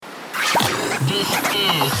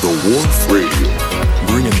The Wharf Radio,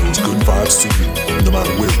 bringing those good vibes to you, no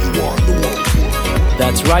matter where you are in the world.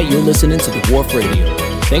 That's right, you're listening to The Wharf Radio.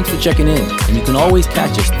 Thanks for checking in, and you can always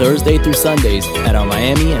catch us Thursday through Sundays at our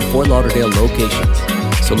Miami and Fort Lauderdale locations.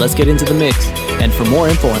 So let's get into the mix, and for more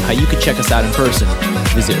info on how you can check us out in person,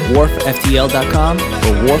 visit wharfftl.com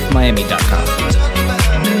or wharfmiami.com.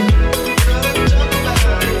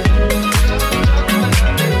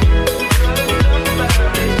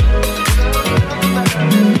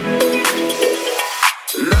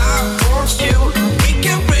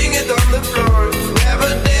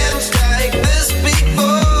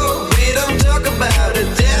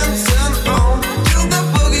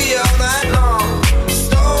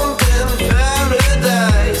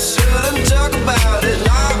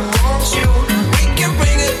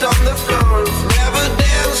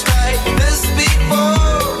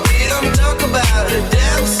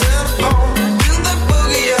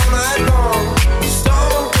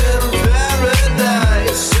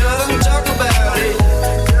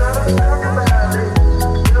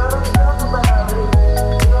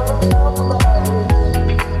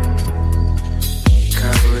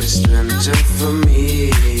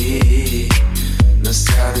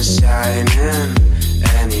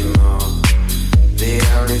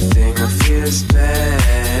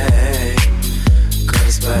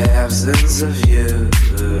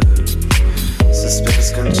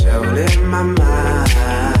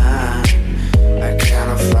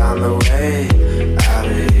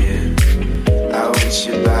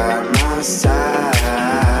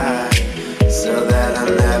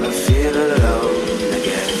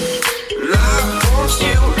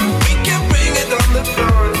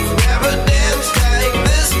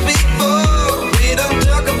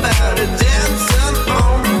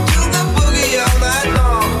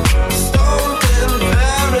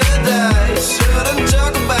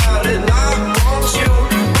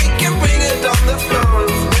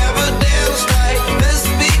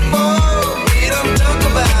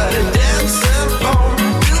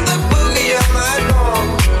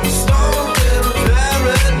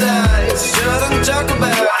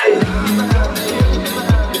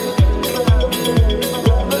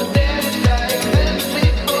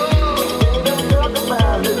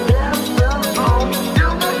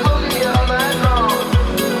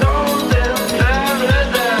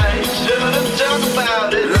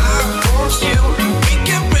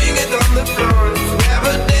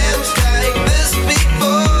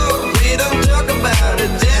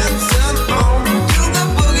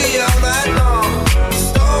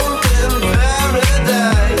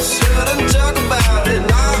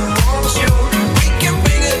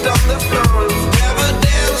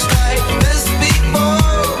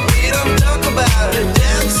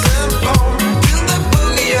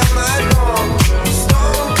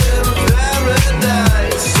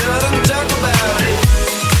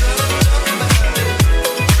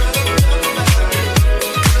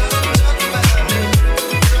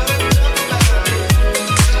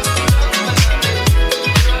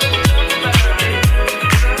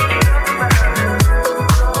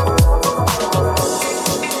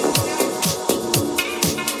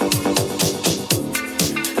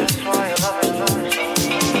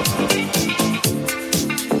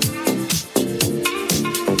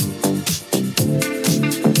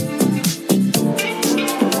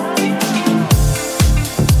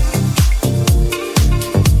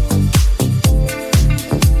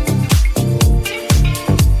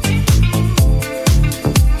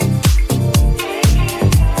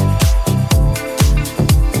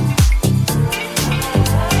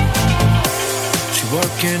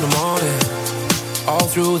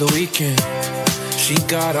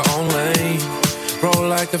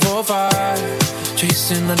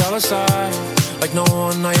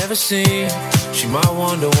 She my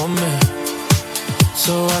Wonder Woman.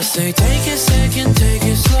 So I say take it second, take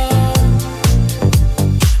it slow,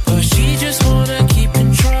 but she just wanna keep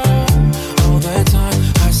control all the time.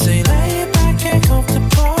 I say lay it back and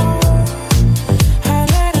comfortable. I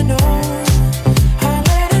let her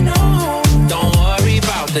know. Don't worry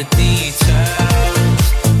about the details,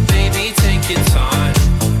 baby, take your time.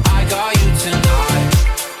 I got you tonight.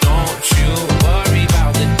 Don't you worry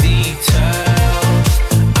about the details.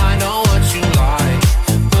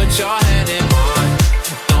 Your hand in mine.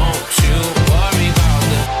 Don't you worry about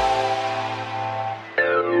it.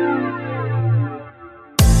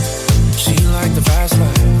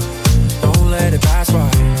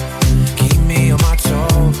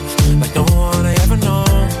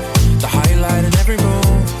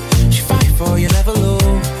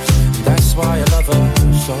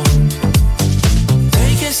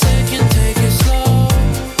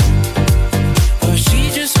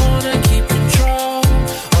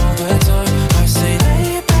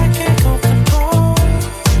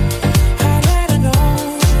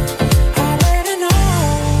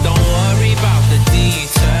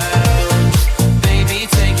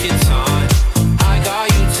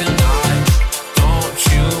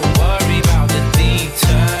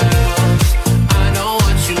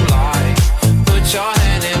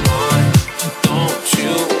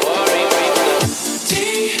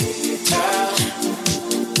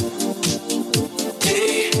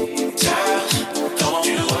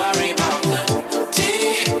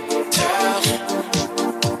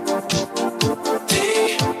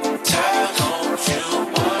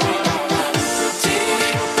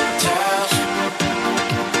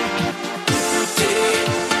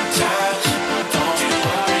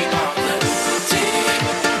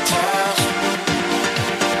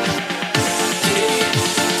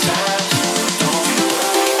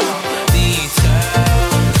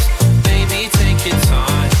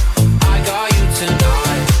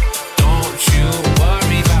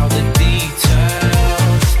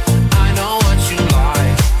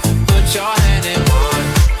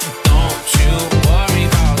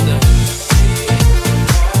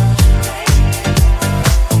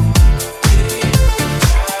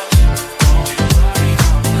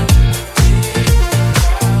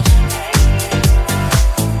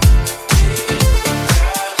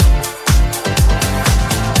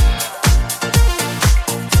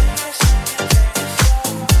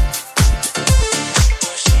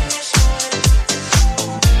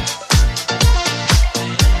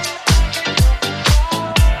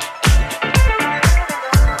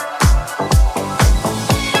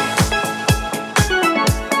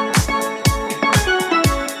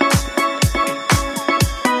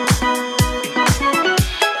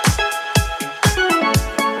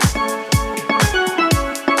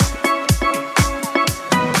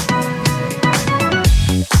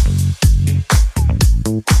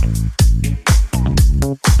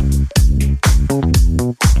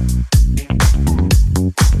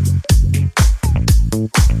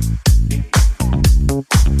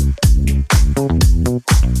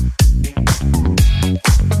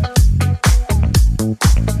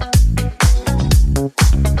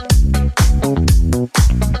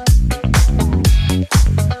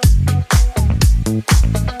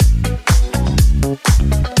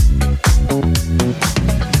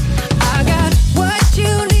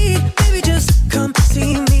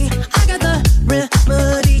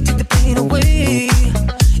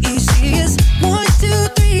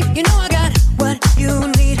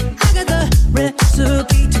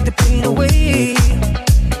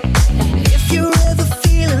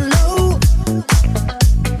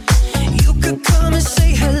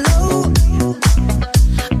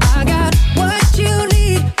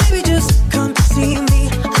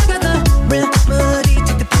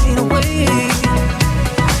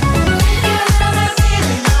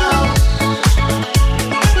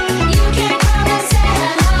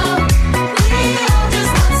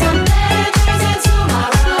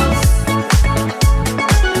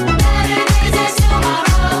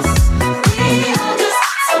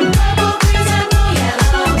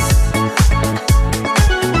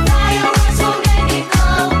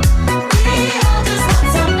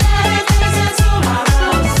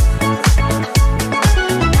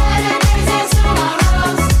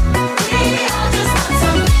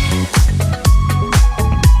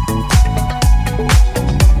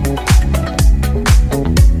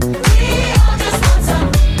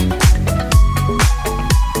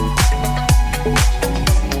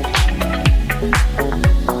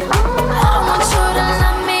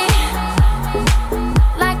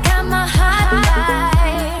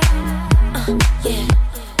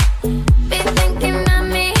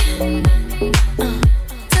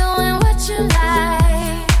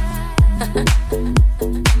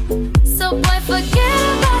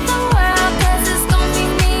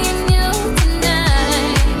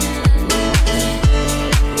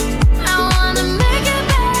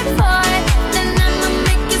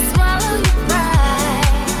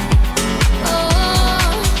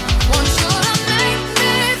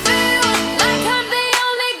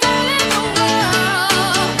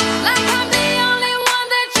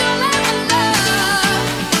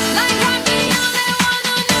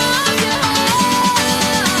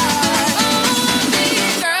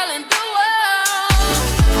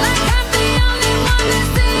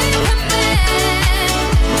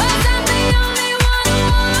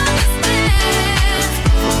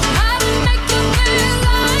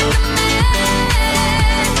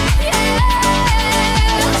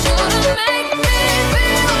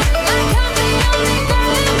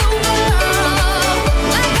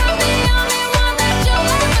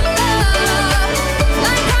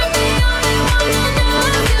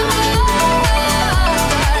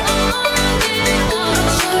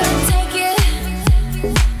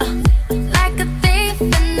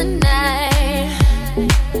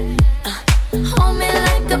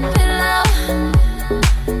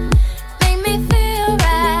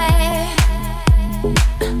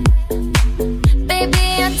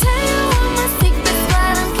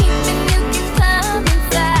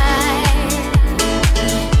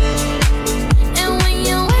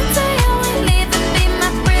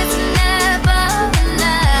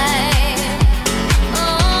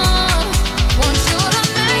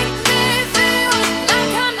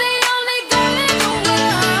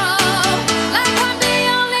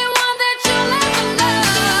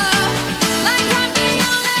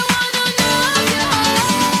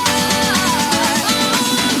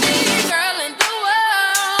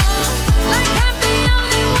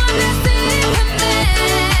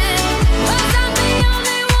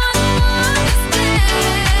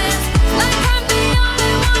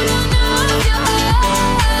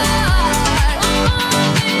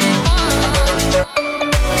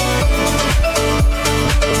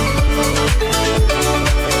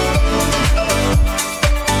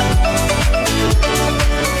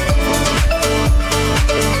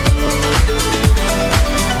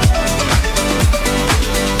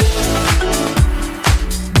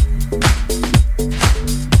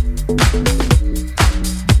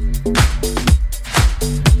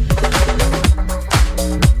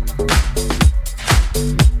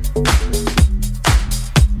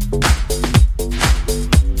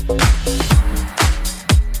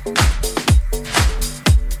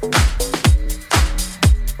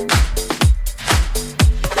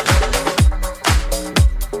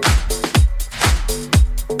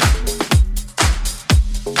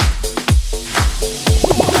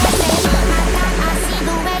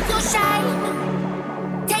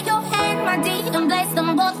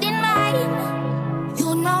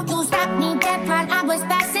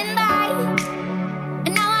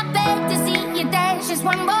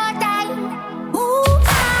 I'm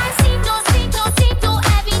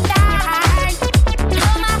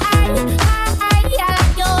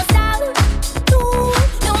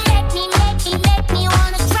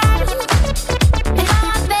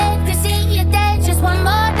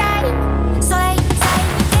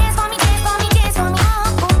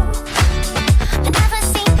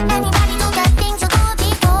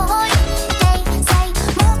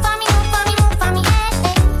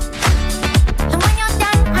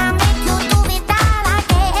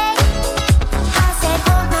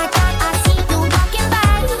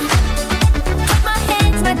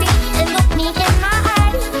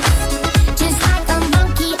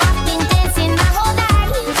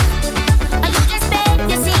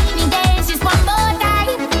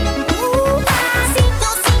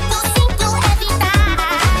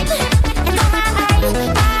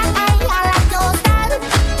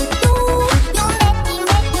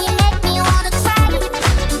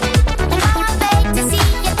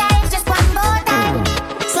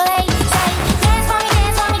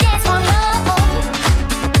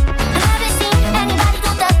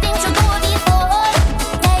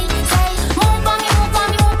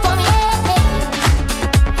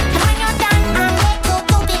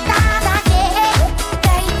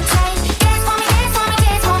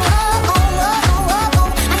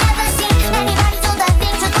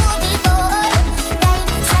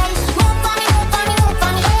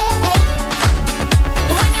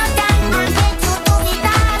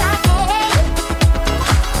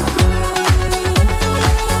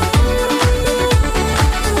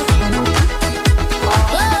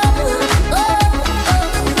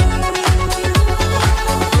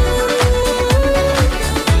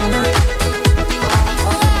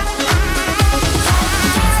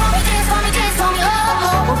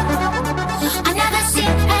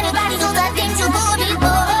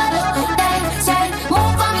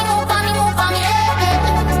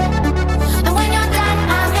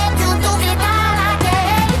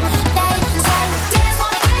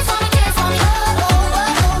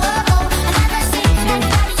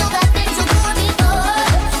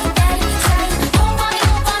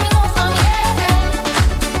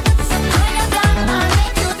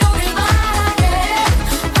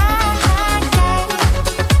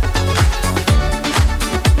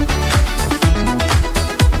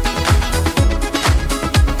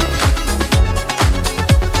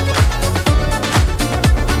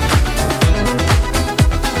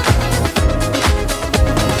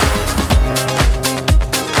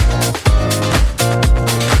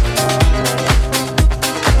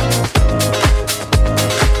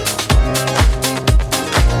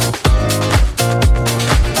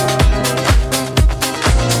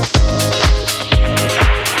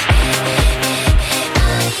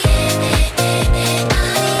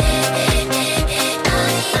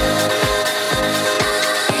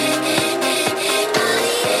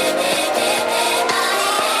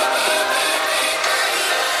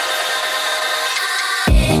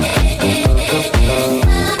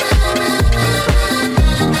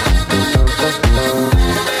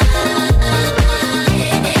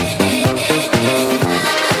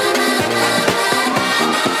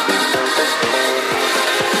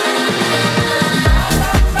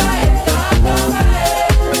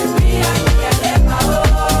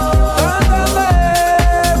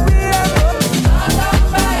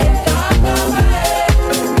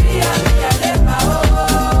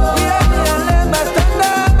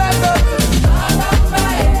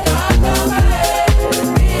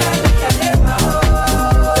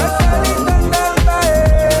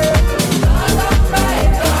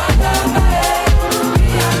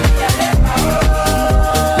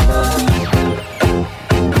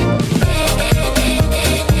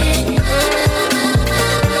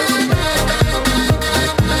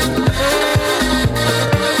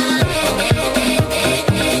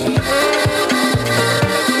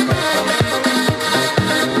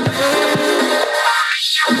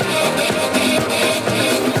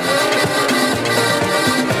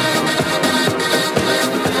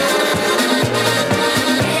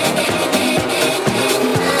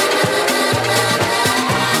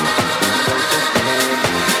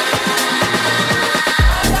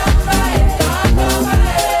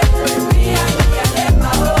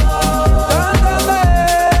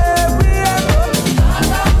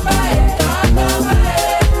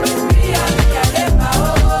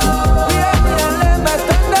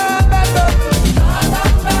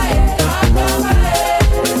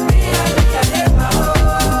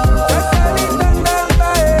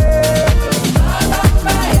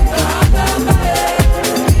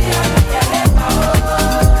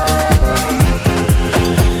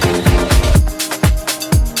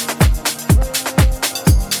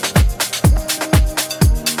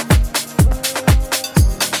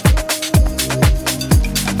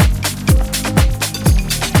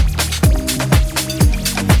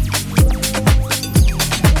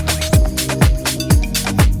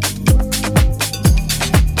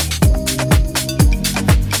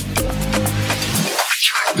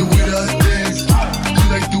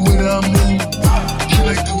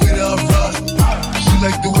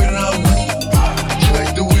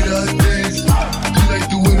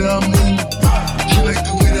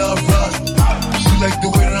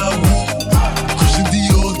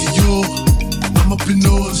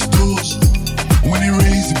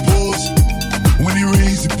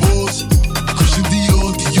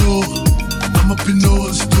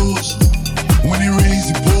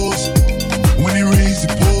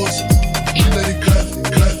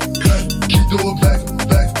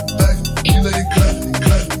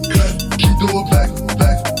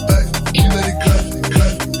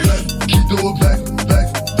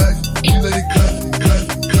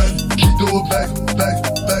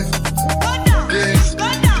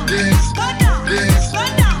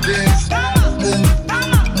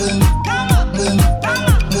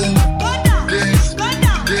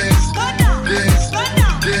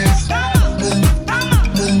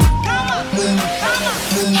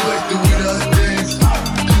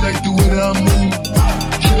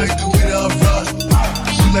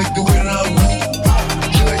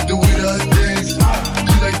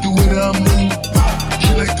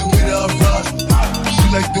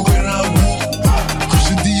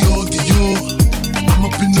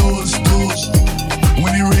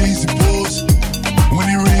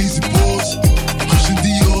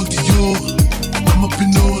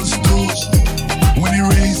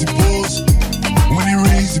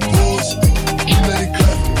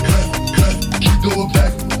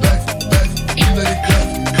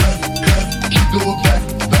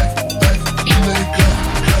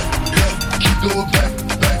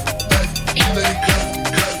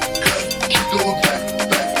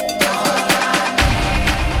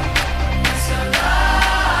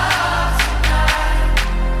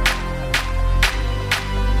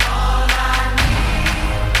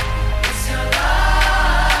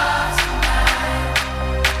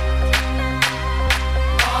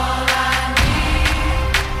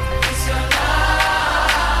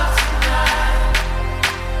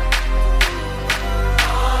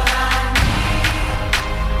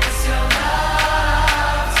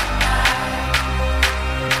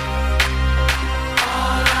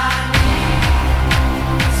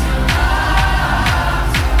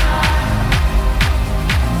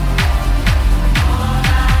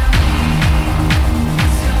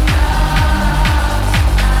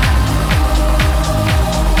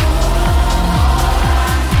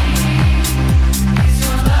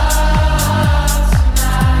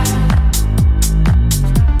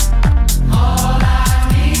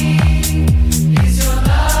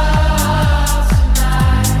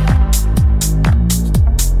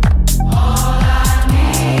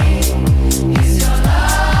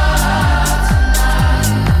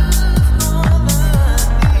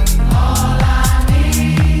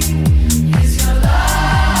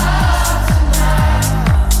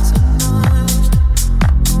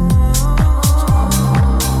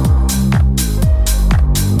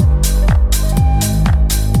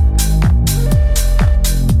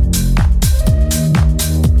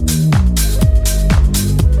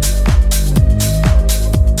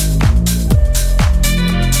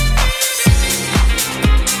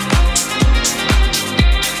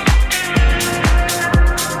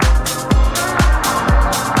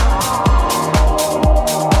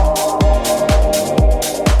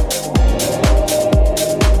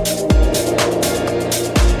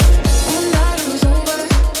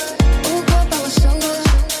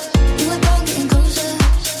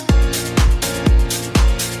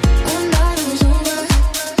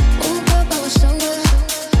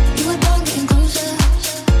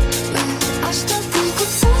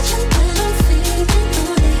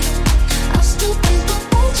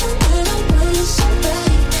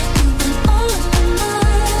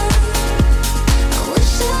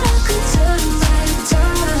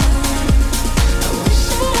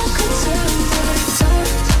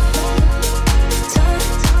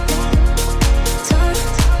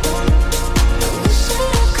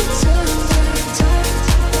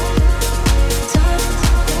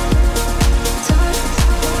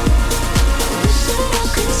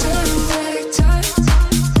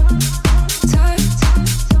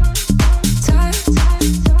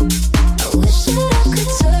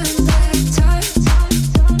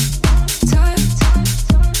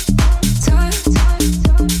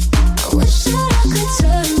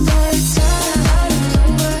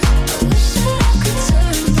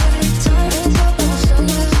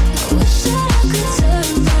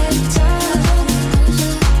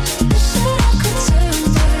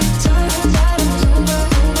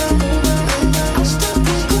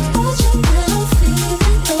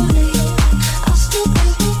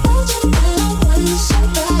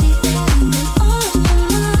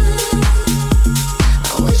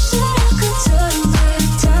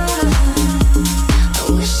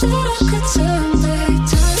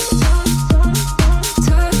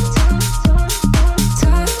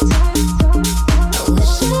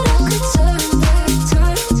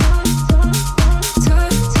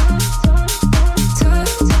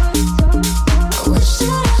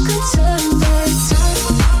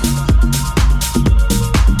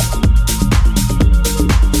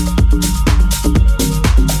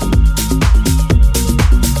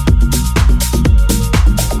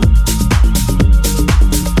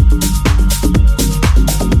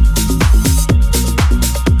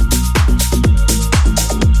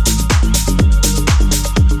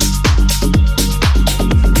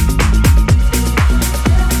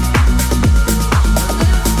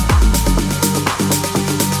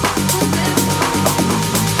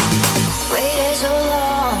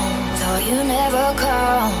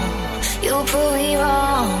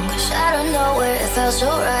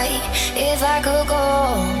if I could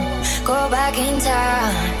go back in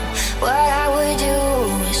time, what I would do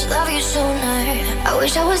is love you sooner. I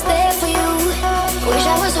wish I was there for you. Wish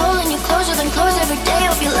I was holding you closer than close every day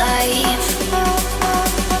of your life.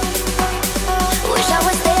 Wish I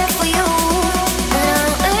was there for you,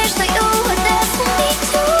 and I wish that you were there for me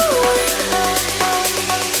too.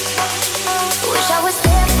 Wish I was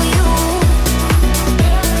there for you.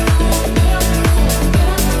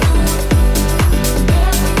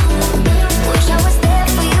 Wish I was there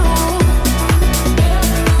for you.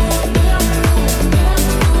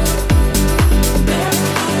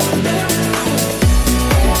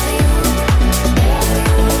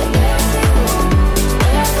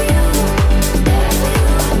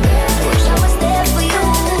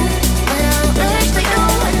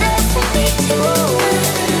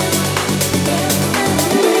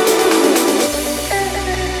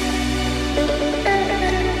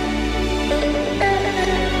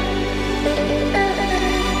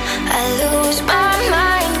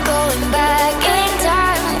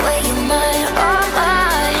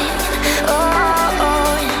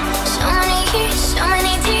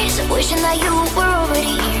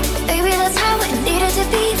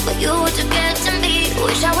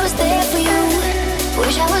 Wish I was there for you.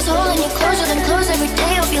 Wish I was holding you closer than close every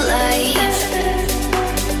day of your life.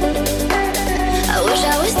 I wish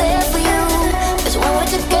I was there for you, 'cause when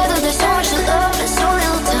we're together there's so much love and so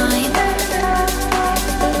little time.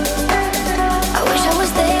 I wish I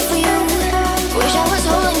was there for you. Wish I was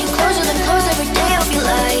holding you closer than close every day of your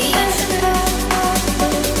life.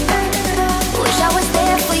 Wish I was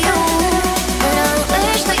there for you, and I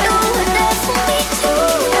wish that you were there for me too.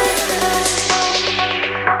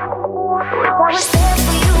 I was there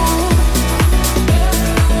for you.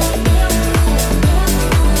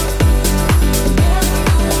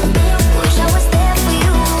 Wish I was there for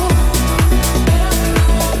you.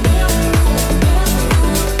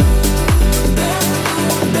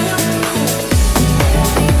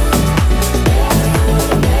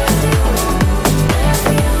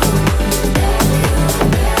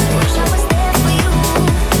 Wish I was there for you,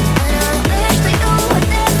 and I wish that you were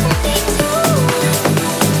there for me too.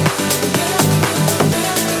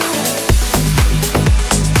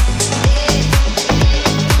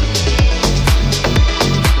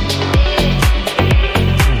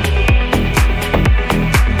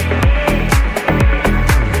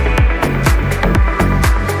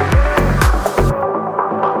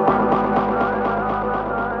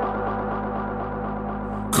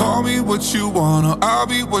 Call me what you wanna, I'll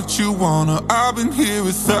be what you wanna. I've been here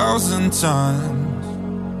 1,000 times.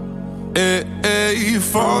 Hey, hey, you're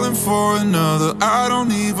falling for another, I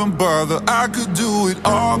don't even bother. I could do it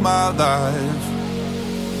all my life.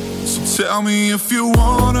 So tell me if you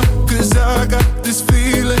wanna, 'cause I got this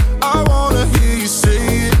feeling. I wanna hear you say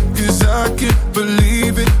it, 'cause I can't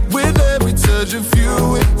believe it. With every touch of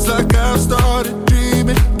you, it's like I've started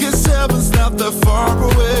dreaming. Guess heaven's not that far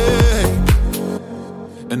away.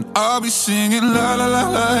 And I'll be singing la la la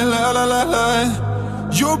la la la la la.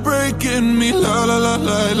 You're breaking me la la la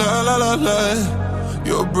la la la la la.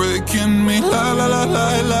 You're breaking me la la la la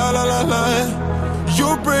la la la la.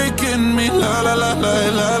 You're breaking me la la la la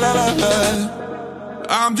la la la la.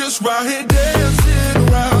 I'm just right here dancing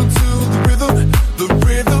around to the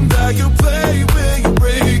rhythm that you play when you're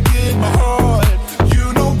breaking my heart. You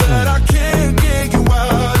know that I can't get you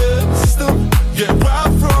out of the system. Yeah,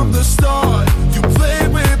 right from the start. Play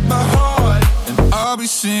with my heart, and I'll be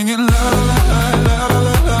singing la la la la la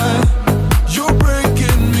la la. You're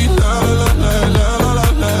breaking me la la la la la la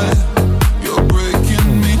la. You're breaking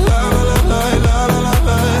me la la la la la la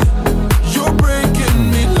la. You're breaking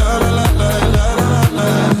me la la la la la la la.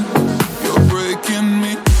 You're breaking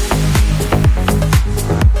me.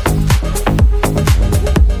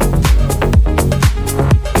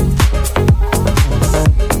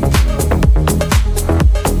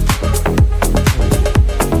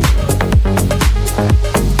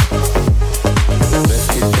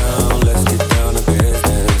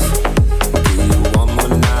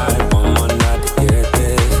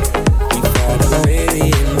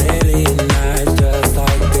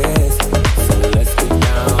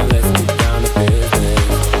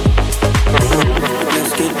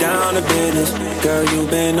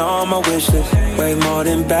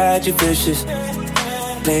 You vicious,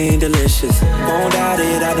 plain delicious. Won't doubt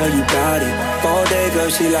it, I know you got it. 4-day girl,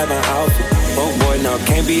 she like my outfit. Oh boy, no,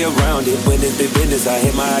 can't be around it. When it's big business, I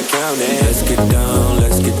hit my account and let's get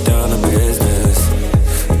down to business.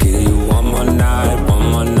 Give you one more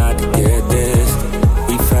night to get this.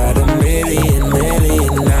 We've had a million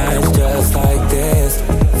nights just like this.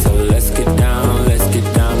 So let's get down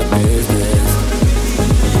to business.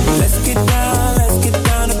 Let's get down.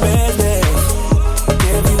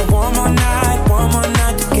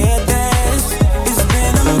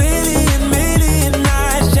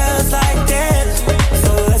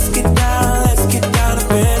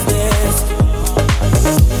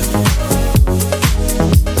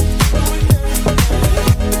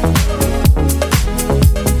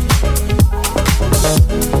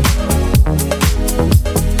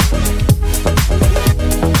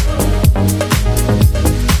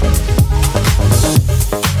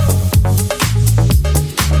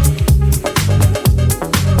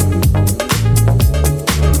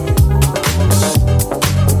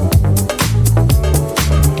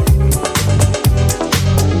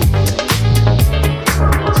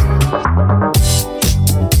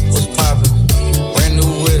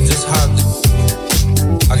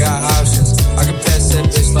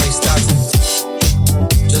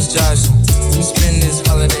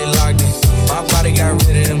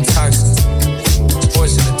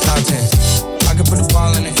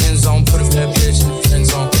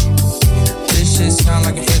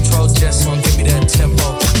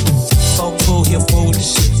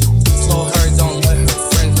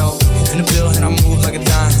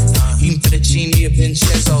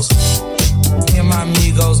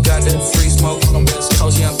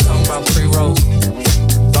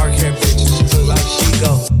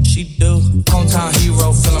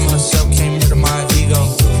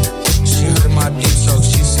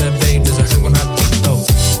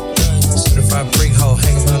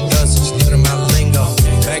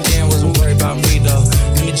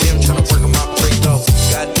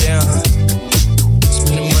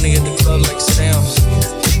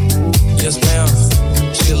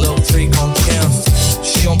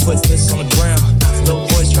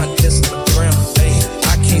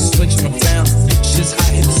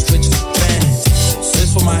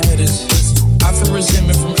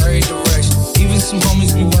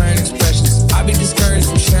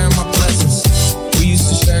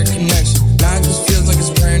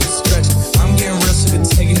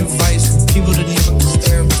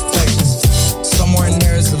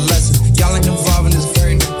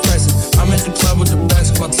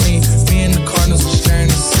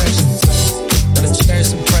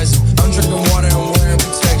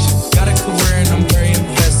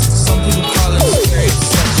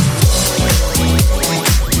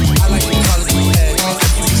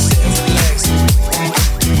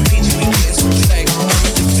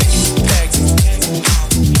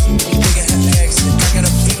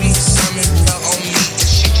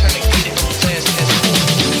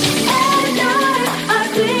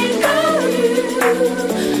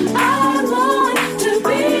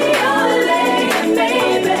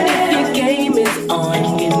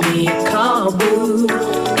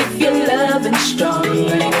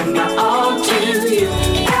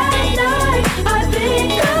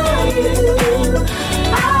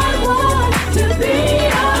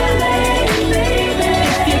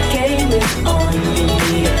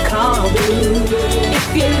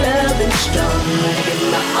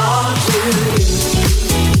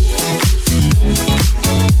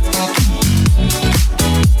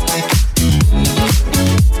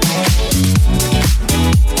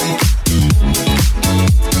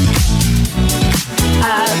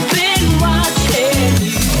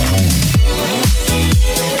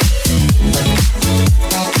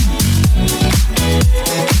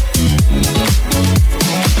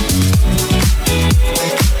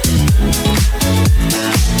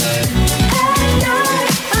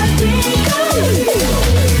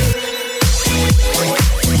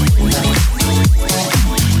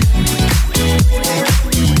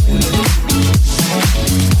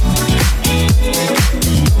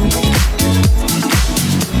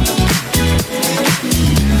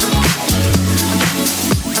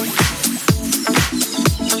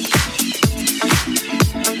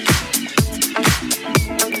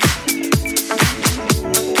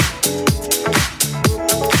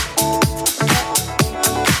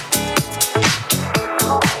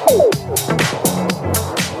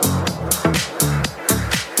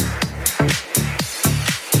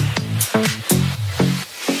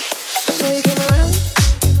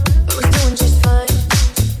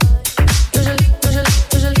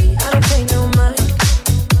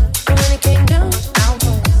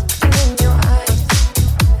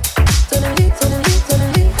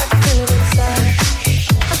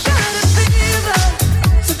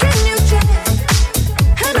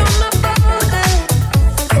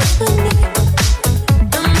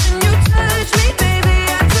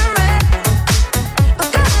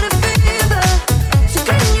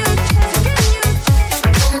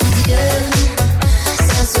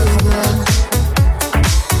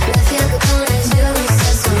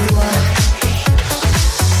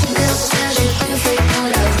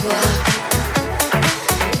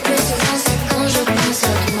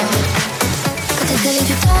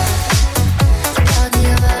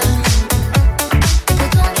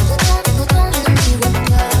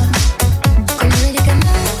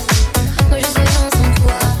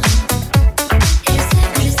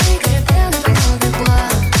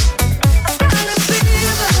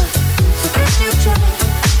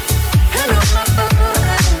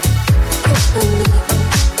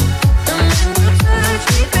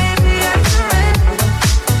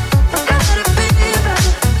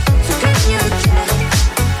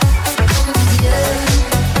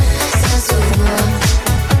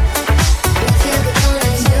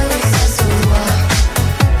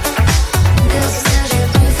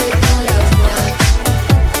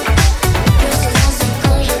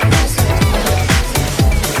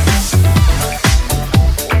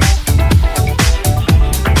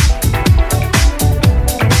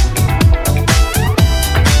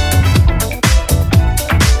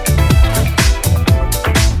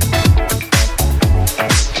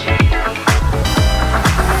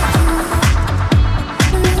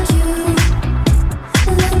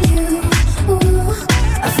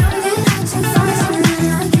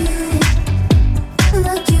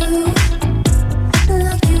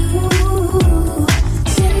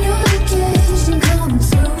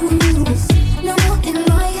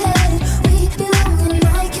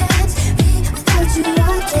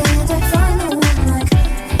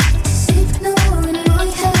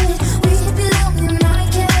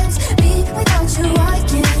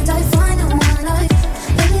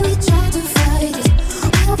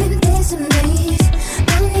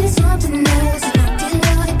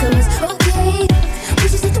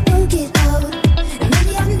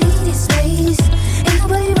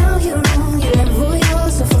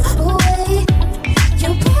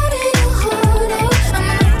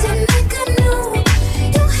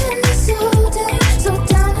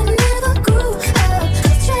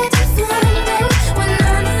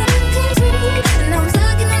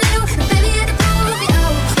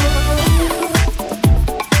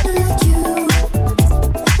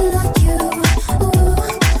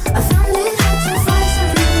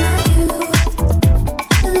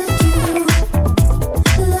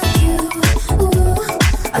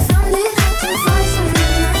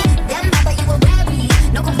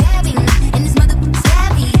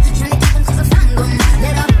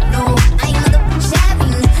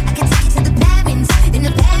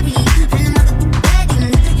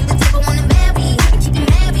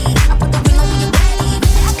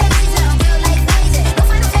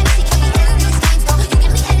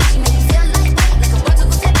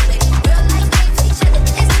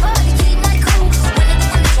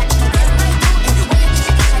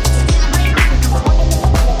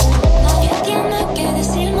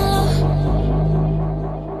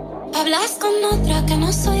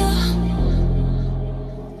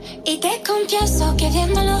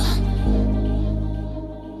 queriéndolo.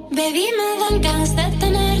 Baby, me dan ganas de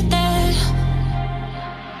tenerte.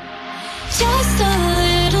 Just a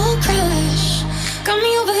little crush got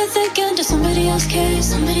me over here thinking, does somebody else care?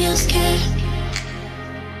 Somebody else care?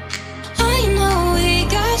 I know we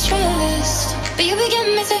got trust, but you be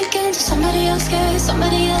getting me thinking, does somebody else care?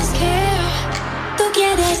 Somebody else care? Tú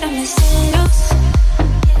quieres darme celos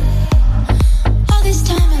all this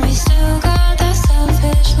time and we still got that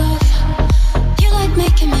selfish love. You like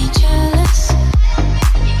making me jealous.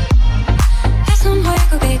 Es un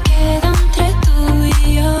juego que queda entre tú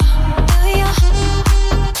y yo.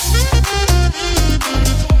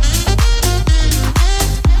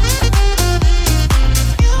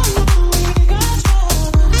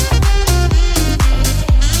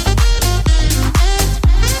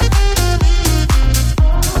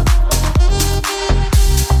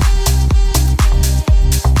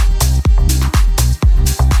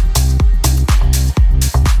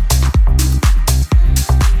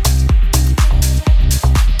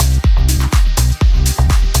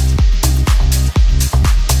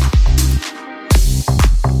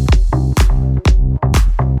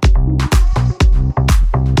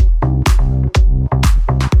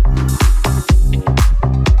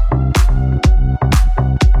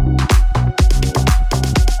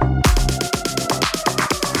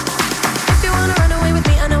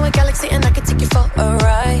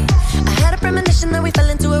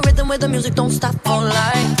 Don't stop for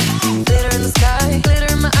life. Glitter in the sky,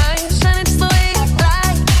 glitter in my eyes, shining just the way you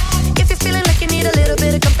like. If you're feeling like you need a little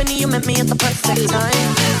bit of company, you met me at the perfect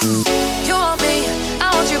time. You want me, I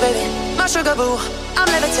want you, baby. My sugar boo, I'm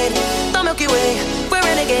levitating. The Milky Way, we're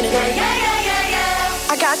renegading. Yeah, yeah, yeah, yeah,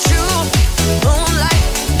 yeah. I got you, moonlight,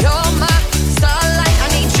 you're my starlight. I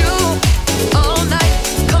need you all night.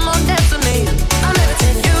 Come on, dance with me. I'm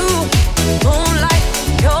levitating. You, moonlight,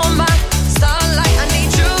 you're my starlight. I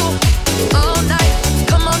need you all night,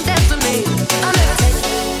 come on, dance with me. I'm levitating.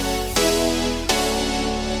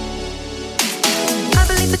 I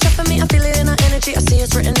believe that you're for me, I feel it in our energy. I see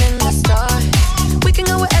it's written in the stars. We can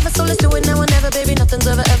go wherever, so let's do it now or never, baby. Nothing's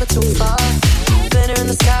ever, ever too far. Glitter in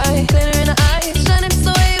the sky, glitter in the eyes, shining just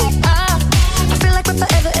the way we are. I feel like we're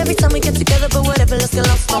forever every time we get together, but whatever, let's get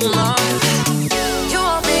lost on Mars. You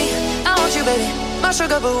want me, I want you, baby. My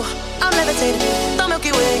sugar boo, I'm levitating. The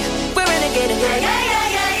Milky Way, we're renegading. Yeah, yeah,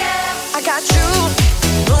 yeah, yeah, yeah. I got you,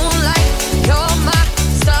 moonlight, you're my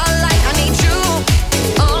starlight. I need you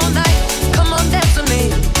all night. Come on, dance with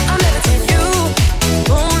me. I'm levitating. You,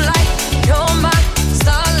 moonlight, you're my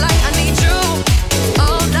starlight. I need you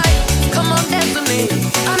all night. Come on, dance with me.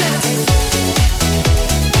 I'm levitating.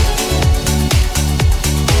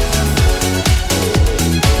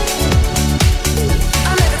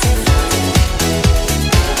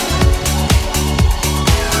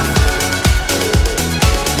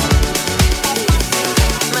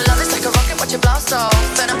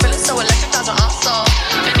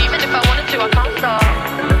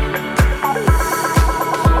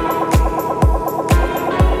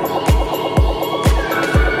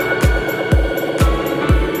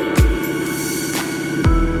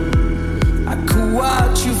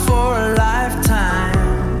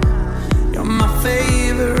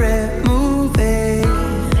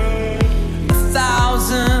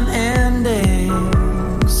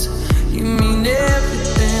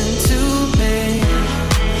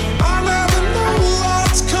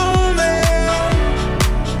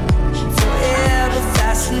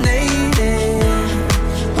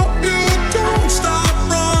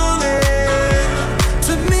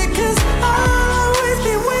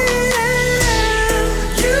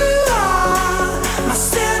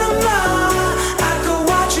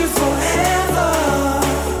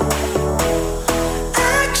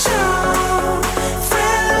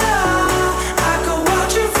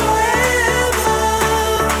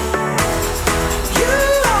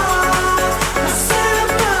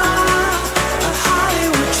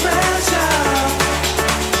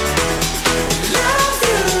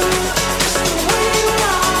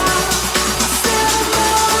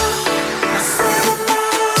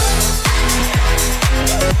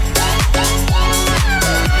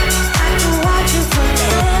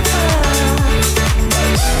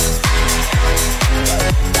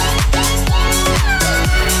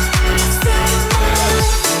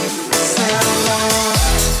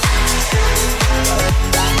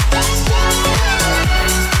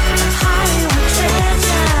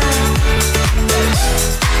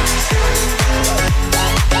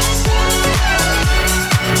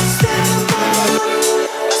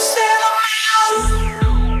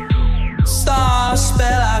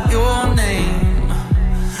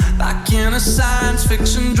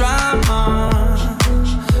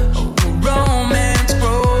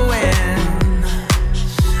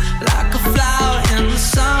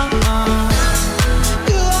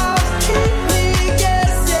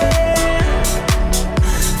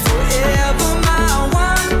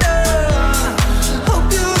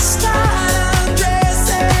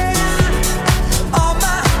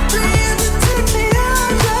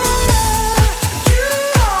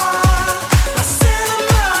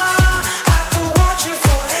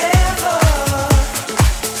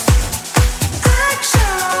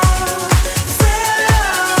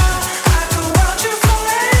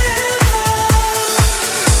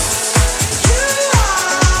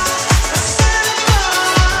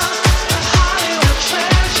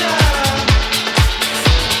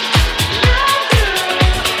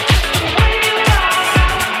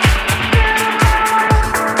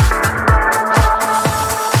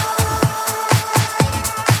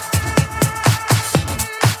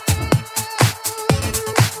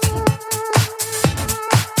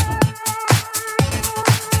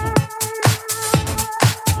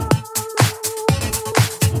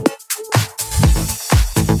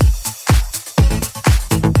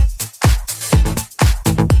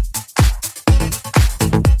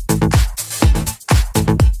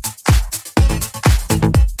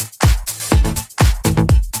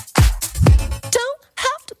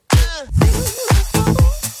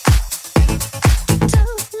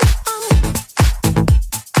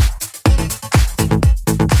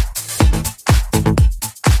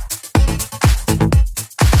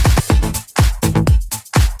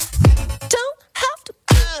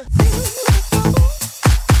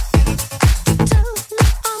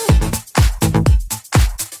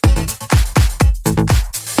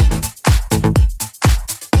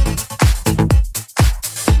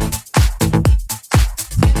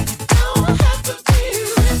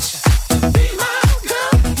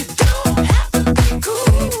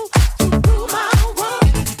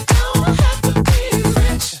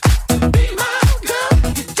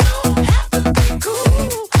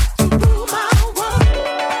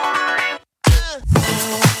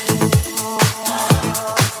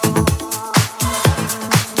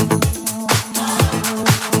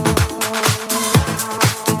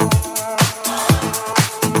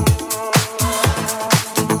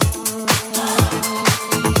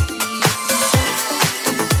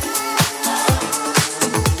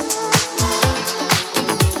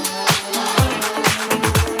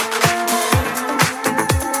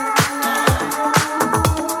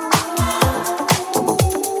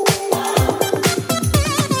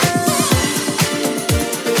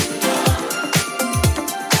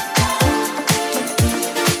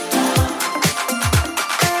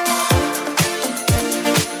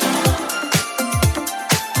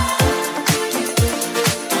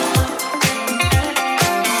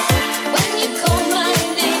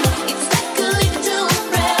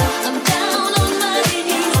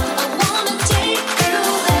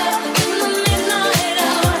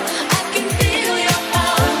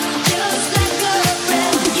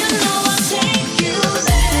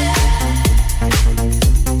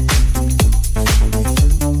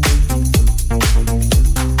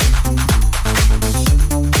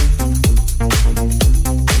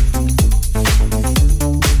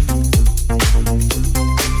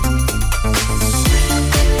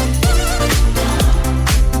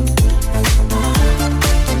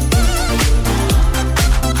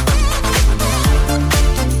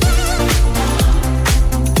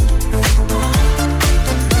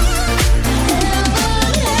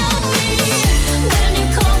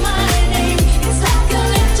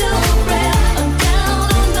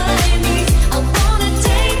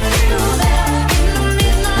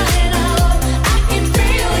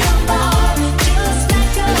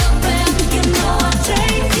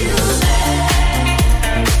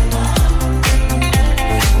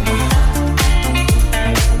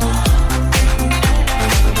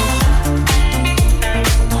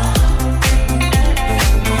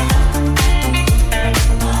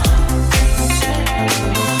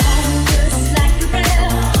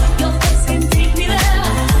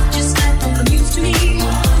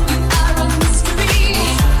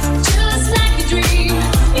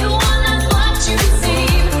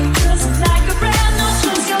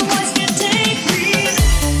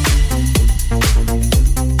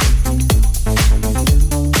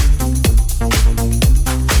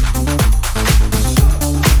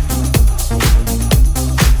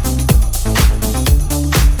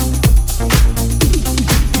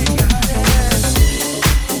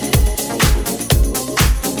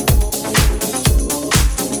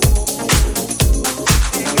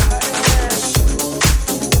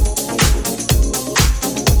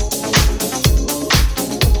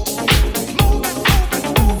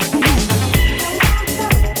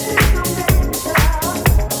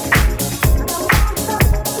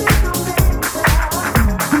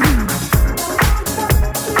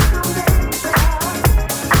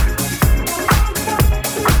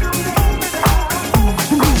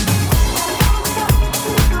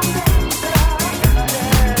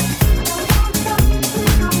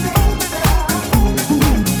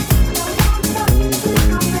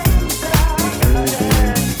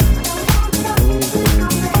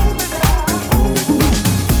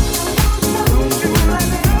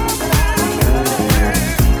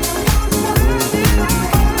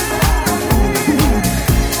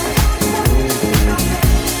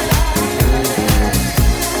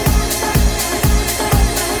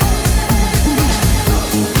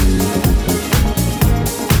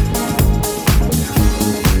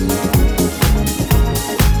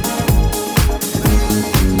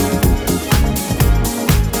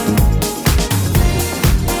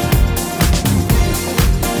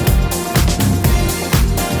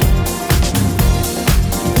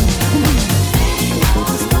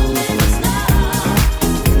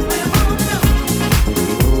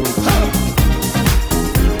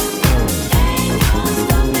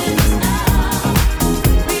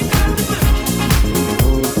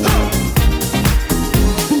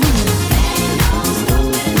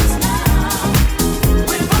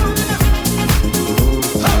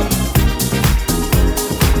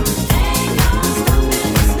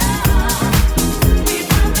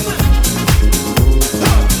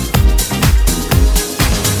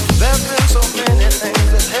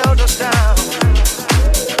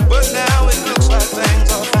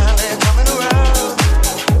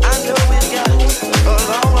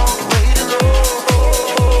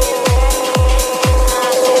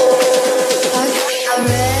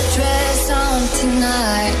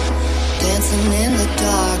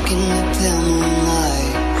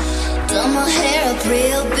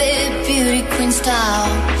 queen style,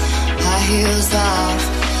 high heels off,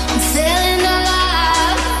 I'm feeling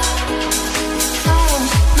alive. Oh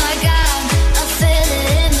my God, I feel it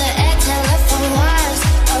in the air, telephone wires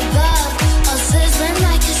above, all sizzling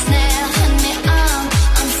like a snail. Honey,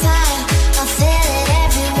 I'm fire, I feel it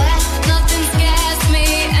everywhere. Nothing scares me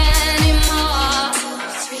anymore.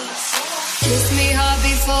 Kiss me hard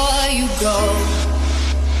before you go.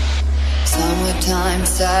 Summertime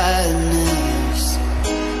sadness.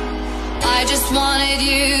 I just wanted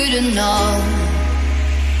you to know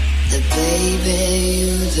that baby,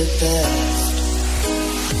 you're the best.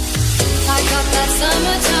 I got that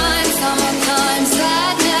summertime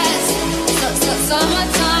sadness.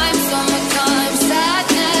 Summertime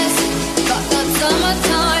sadness. Got that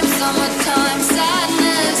summertime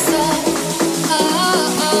sadness. Oh,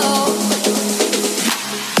 oh, oh.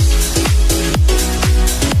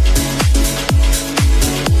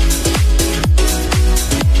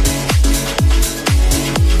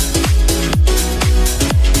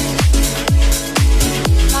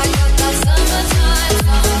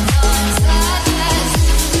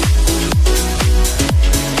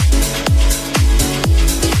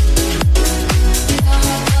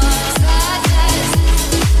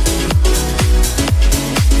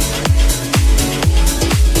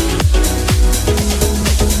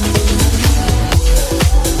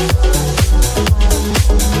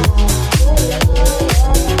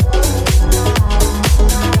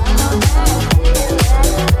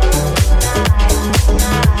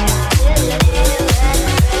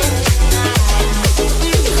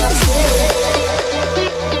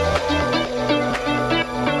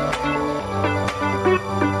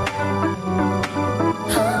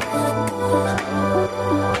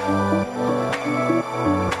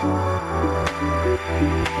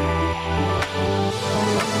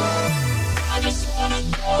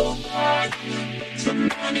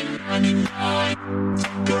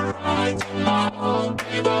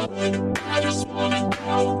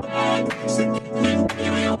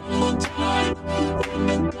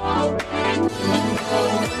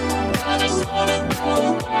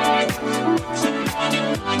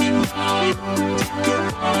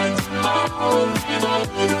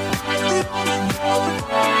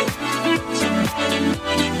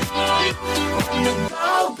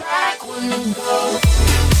 Go back, wanna go.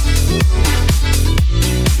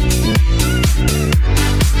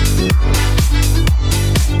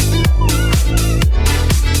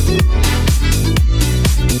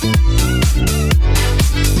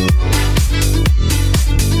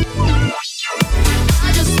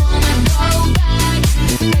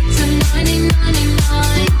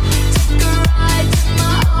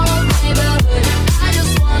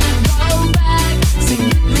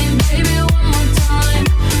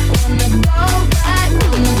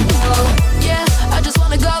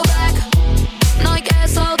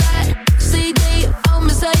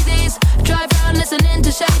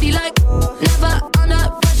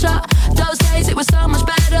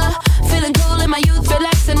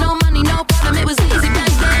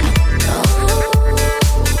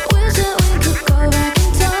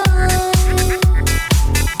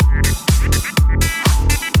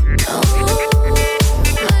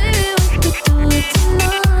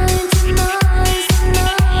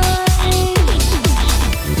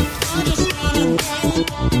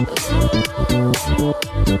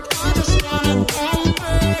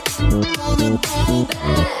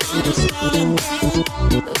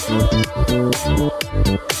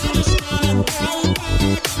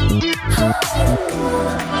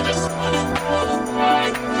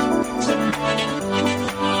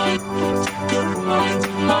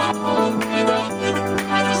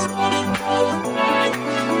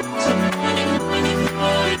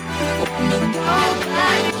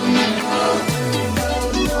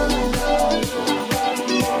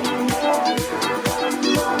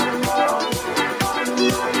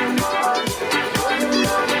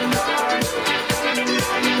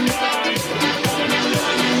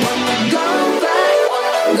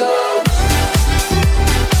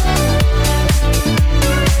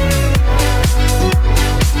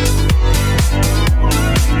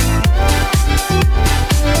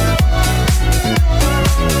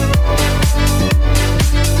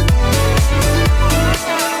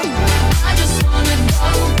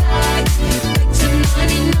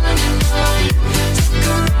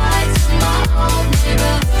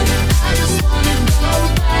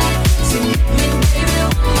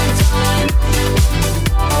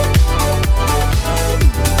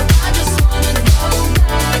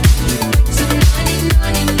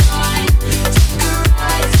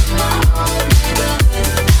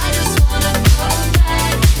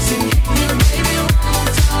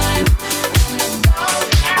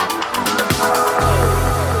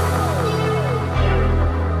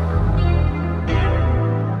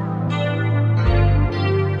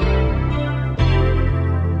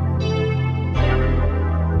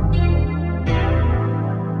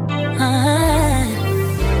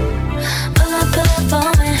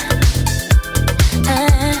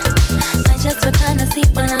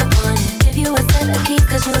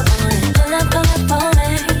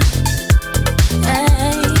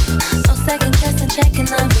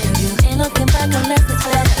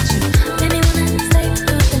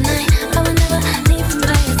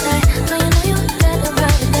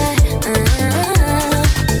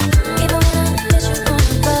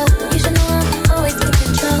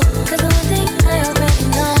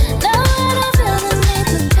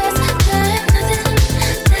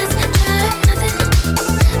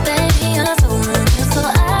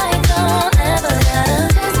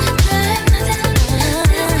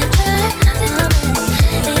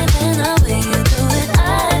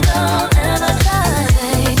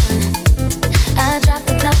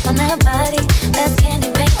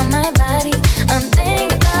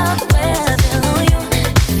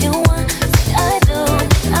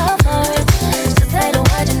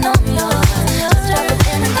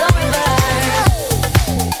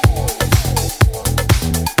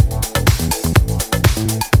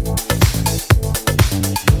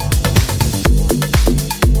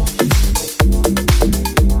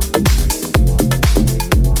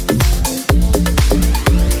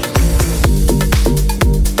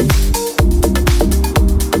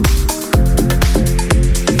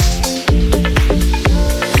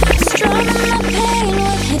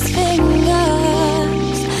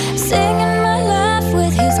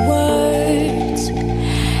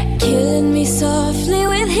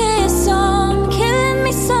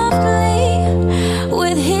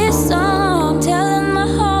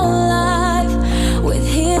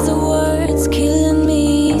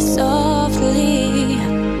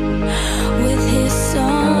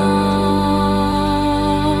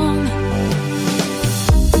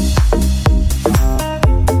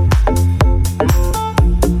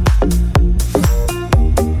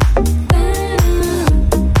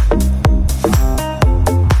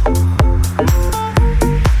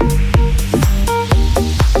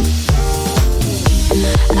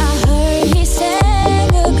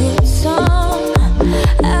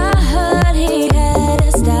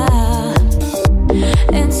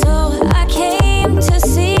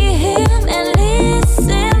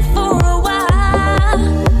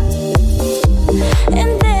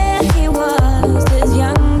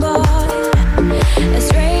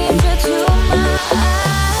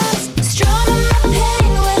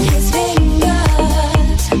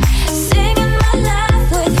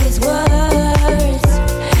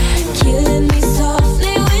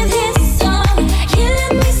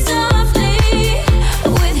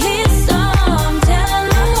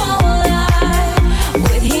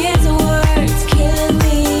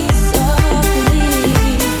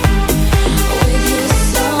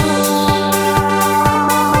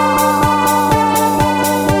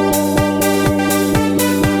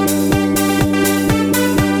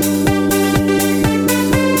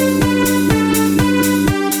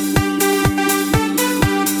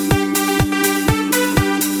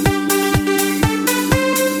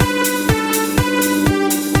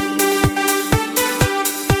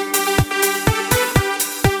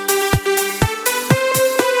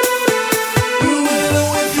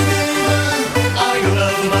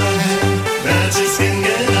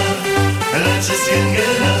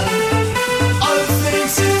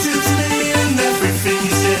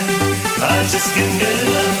 just can't get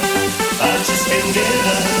enough. I just can't get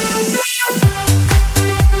enough.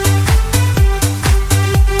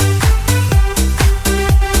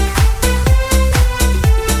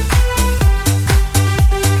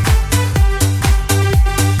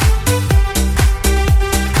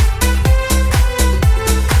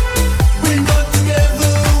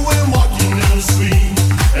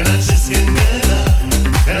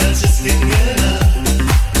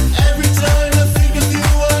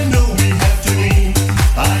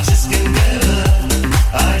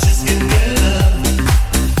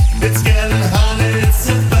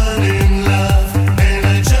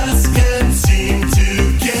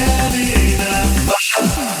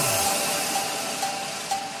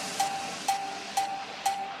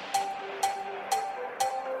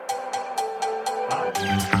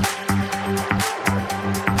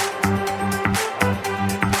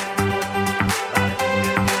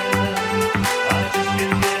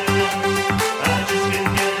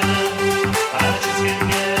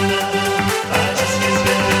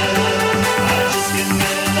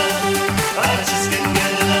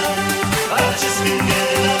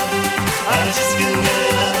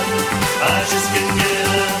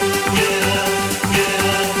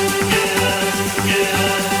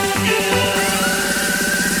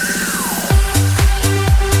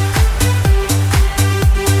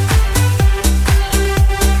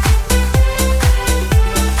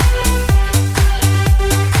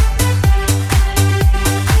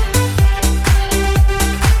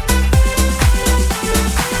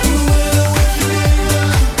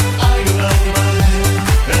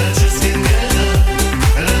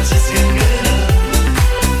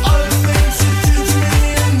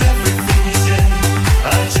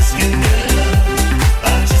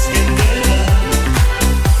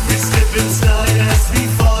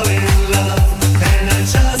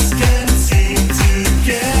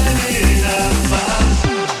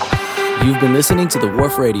 Listening to the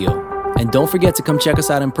Wharf Radio. And don't forget to come check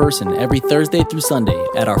us out in person every Thursday through Sunday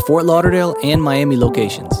at our Fort Lauderdale and Miami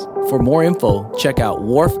locations. For more info, check out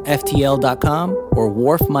wharfftl.com or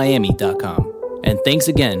wharfmiami.com. And thanks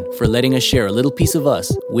again for letting us share a little piece of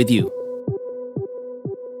us with you.